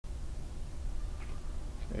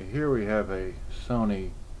here we have a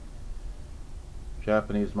Sony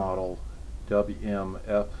Japanese model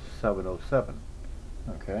WM-F707.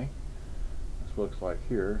 Okay, this looks like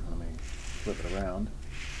here. Let me flip it around,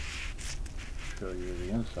 show you the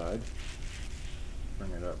inside.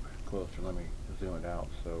 Bring it up closer. Let me zoom it out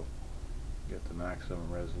so you get the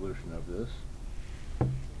maximum resolution of this.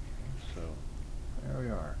 So there we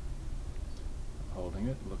are. I'm holding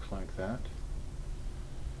it. Looks like that.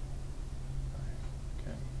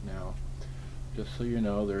 Okay, now just so you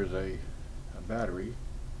know, there's a battery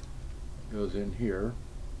that goes in here.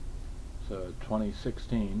 So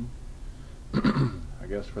 2016, I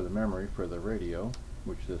guess, for the memory for the radio,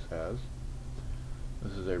 which this has.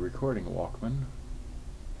 This is a recording Walkman,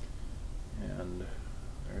 and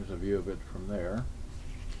there's a view of it from there.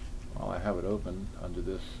 While I have it open, under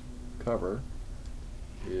this cover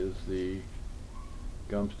is the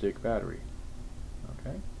gumstick battery.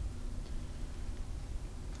 Okay,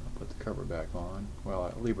 I'll put the cover back on. Well,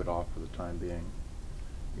 I'll leave it off for the time being,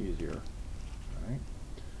 easier. Alright,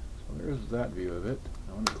 so there's that view of it.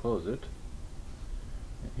 I want to close it,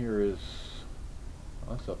 and here is,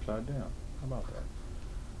 well, that's upside down. How about that?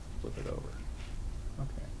 Flip it over.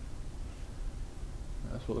 Okay,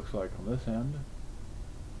 that's what it looks like on this end,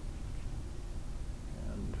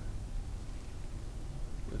 and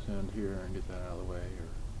this end here, and get that out of the way, or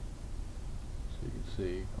so you can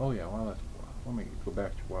see. Oh yeah, well, let me go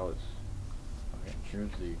back to while it's, okay,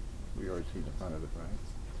 here's the, we already see the front of it, right?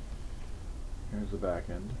 Here's the back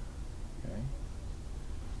end, okay?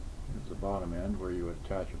 Here's the bottom end where you would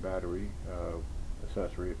attach a battery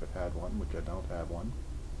accessory if it had one, which I don't have one.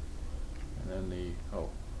 And then the, oh,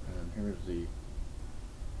 and then here's the,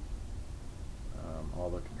 all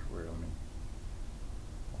the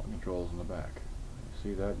controls in the back. You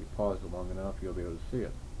see that? You pause it long enough, you'll be able to see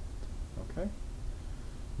it. Okay?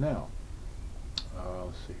 Now,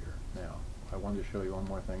 let's see here. Now, I wanted to show you one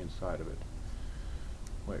more thing inside of it.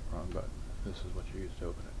 Wait, wrong button. This is what you use to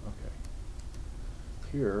open it. Okay.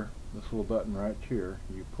 Here, this little button right here,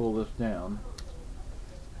 you pull this down.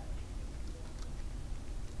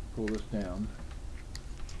 Pull this down.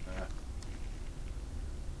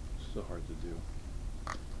 It's so hard to do.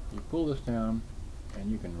 You pull this down, and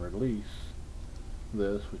you can release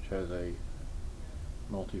this, which has a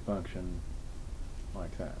multifunction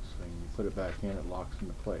like that. So when you put it back in, it locks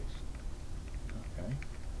into place. Okay.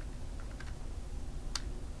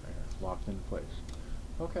 There, it's locked into place.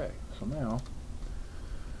 Okay, so now,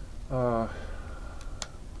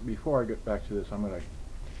 before I get back to this, I'm going to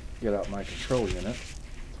get out my control unit.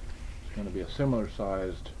 It's going to be a similar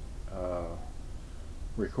sized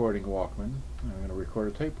recording Walkman. I'm going to record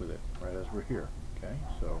a tape with it right as we're here. Okay,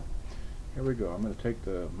 so here we go. I'm going to take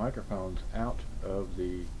the microphones out of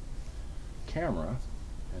the camera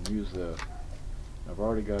and use the, I've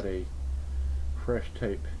already got a fresh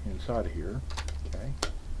tape inside of here. Okay,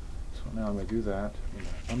 so now I'm going to do that.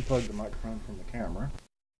 I'm going to unplug the microphone from the camera.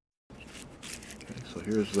 Okay, so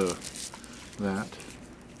here's that.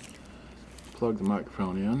 Plug the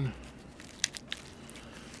microphone in.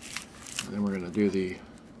 And then we're going to do the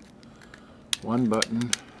one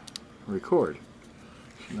button record.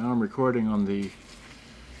 So now I'm recording on the,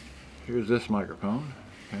 here's this microphone.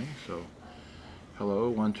 Okay, so hello,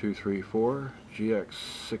 1 2 3 4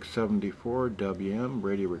 GX674 WM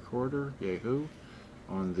radio recorder, Yahoo,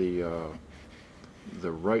 on the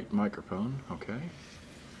right microphone. Okay,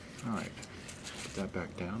 all right, put that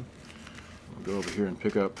back down. We'll go over here and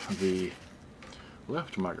pick up the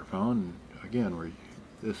left microphone. Again,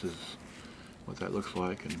 this is what that looks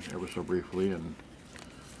like, and ever so briefly, and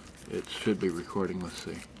it should be recording. Let's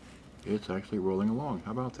see, it's actually rolling along.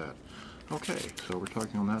 How about that? Okay, so we're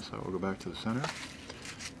talking on that side. We'll go back to the center,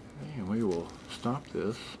 and we will stop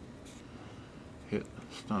this. Hit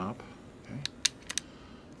stop. Okay.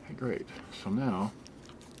 Okay, great. So now,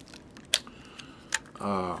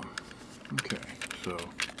 okay, so,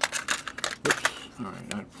 oops, all right,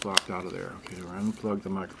 that flopped out of there. Okay, we're going to unplug the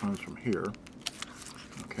microphones from here.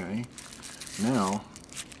 Okay, now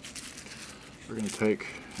we're going to take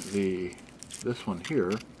this one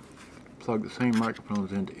here, plug the same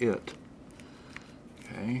microphones into it.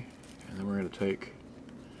 Okay, and then we're going to take,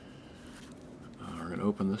 we're going to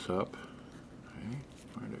open this up. Okay,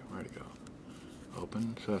 where'd it go?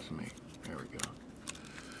 Open sesame. There we go.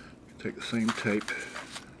 Take the same tape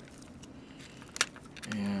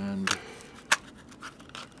and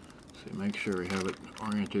see, make sure we have it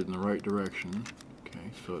oriented in the right direction.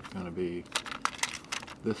 Okay, so it's going to be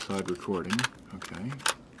this side recording. Okay.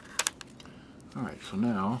 All right, so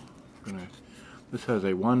now we're going to, this has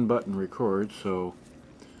a one button record, so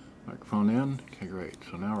microphone in. Okay, great.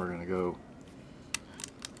 So now we're going to go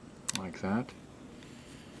like that.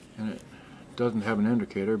 And it doesn't have an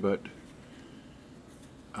indicator, but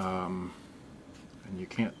and you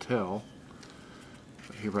can't tell.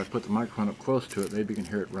 But here, if I put the microphone up close to it, maybe you can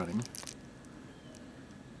hear it running.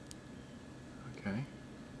 Okay.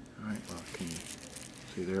 Alright, well, can you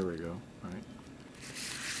see? There we go. Alright.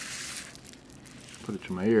 Put it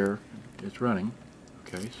to my ear. It's running.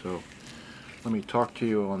 Okay, so let me talk to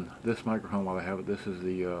you on this microphone while I have it. This is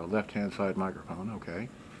the left-hand side microphone. Okay.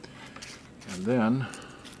 And then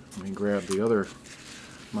let me grab the other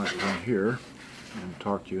microphone here and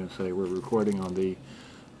talk to you and say we're recording on the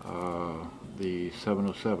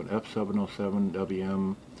 707, F707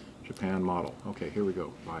 WM Japan model. Okay, here we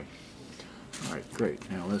go. Bye. Alright,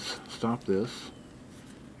 great. Now let's stop this.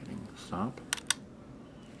 Hitting stop.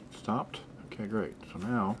 Stopped. Okay, great. So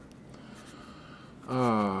now,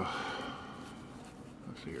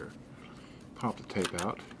 let's see here. Pop the tape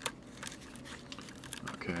out.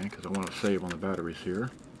 Okay, because I want to save on the batteries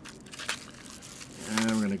here.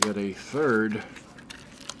 And we're going to get a third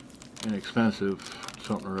inexpensive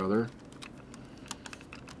something or other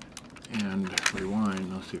and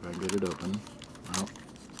rewind. Let's see if I can get it open. Well,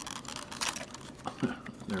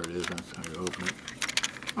 there it is. That's how you open it.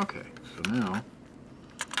 Okay, so now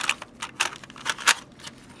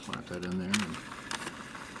slap that in there and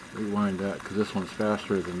rewind that, because this one's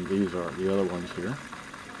faster than these are, the other ones here.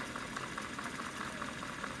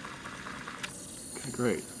 Okay,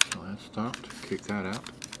 great. So that's stopped. Kick that out.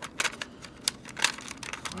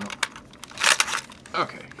 Well,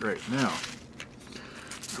 okay, great. Now,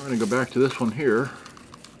 I'm going to go back to this one here.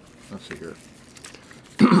 Let's see here.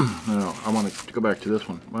 No, I want to go back to this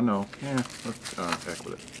one. Well, no. Yeah, let's heck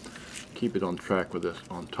with it. Keep it on track with this,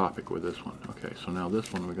 on topic with this one. Okay, so now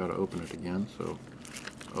this one we got to open it again. So,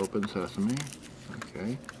 open sesame.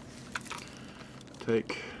 Okay.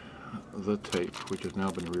 Take the tape, which has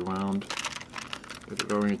now been rewound. Get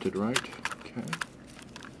it oriented right. Okay.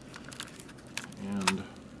 And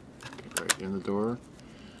right in the door.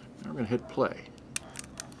 Now we're going to hit play.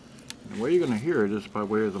 And the way you're going to hear it is by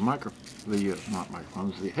way of the not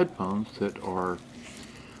microphones, the headphones that are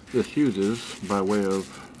this uses by way of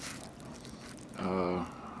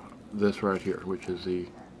this right here, which is the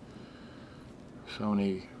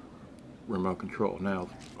Sony remote control. Now,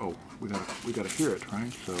 oh, we gotta hear it,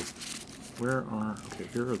 right? So, okay,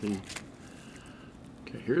 here are the.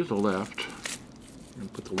 Okay, here's the left. I'm going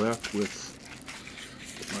to put the left with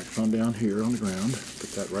the microphone down here on the ground.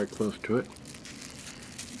 Put that right close to it.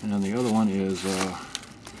 And then the other one is,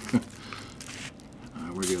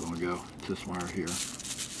 where'd the other one go? It's this wire here.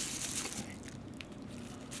 Okay.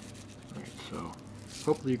 Right, so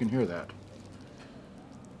hopefully you can hear that.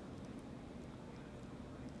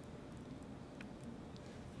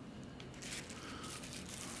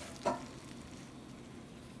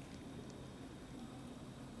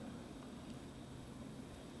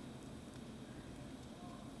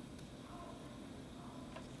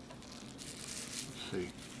 See.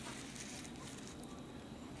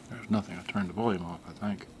 There's nothing. I turned the volume off, I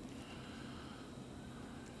think.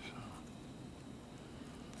 So.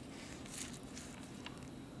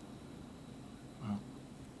 Well,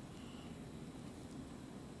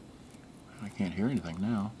 I can't hear anything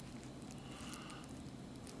now.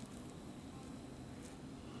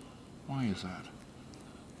 Why is that?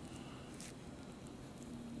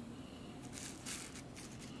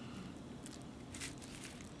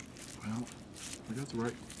 Well, I got the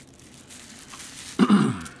right.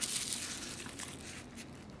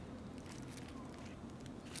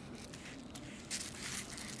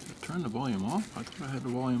 Turn the volume off? I thought I had the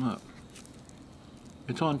volume up.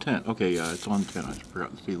 It's on 10. Okay, yeah, it's on 10. I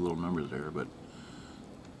forgot to see the little numbers there, but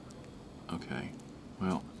okay.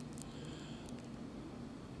 Well,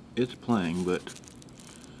 it's playing, but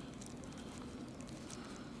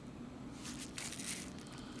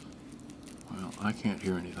well, I can't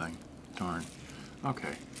hear anything. Darn.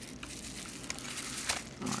 Okay.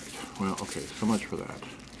 Alright. Well, okay, so much for that.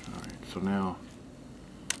 Alright, so now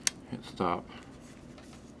hit stop.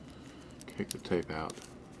 Take the tape out.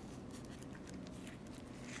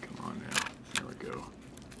 Come on now. There we go.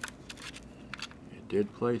 It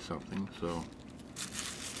did play something, so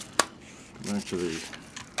come back to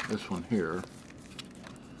this one here,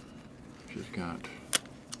 which has got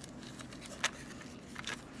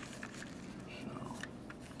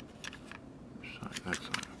that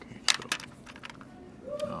side. Okay, so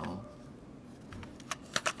no.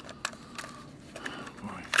 Boy.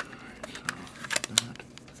 Alright, so that.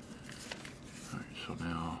 Alright, so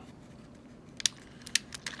now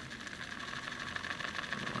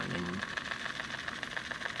lighting.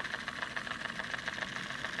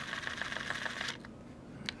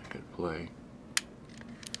 Hit play.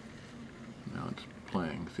 Now it's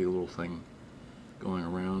playing. See the little thing going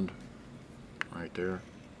around right there?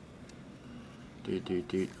 Deet, deet,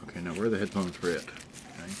 deet. Okay, now where are the headphones for it?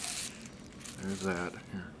 Okay, there's that.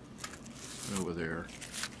 Here, over there.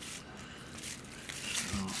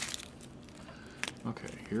 So,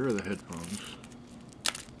 okay, here are the headphones.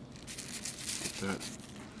 Put that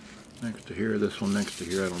next to here, this one next to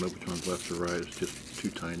here. I don't know which one's left or right. It's just too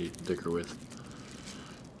tiny to dicker with.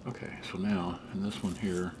 Okay, so now, in this one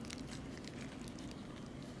here,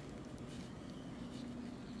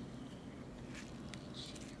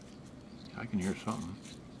 I can hear something.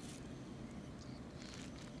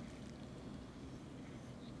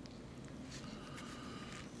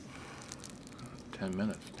 $10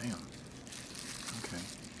 minutes, damn. Okay.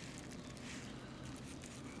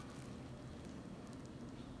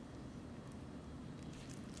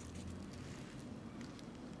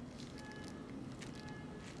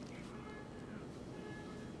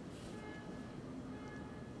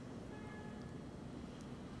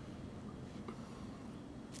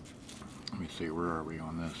 Let me see, where are we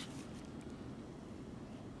on this?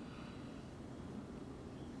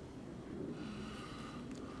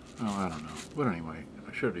 Oh, I don't know. But anyway,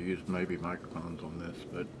 I should have used maybe microphones on this,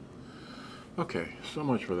 but okay, so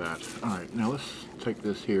much for that. Alright, now let's take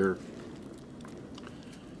this here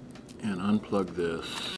and unplug this.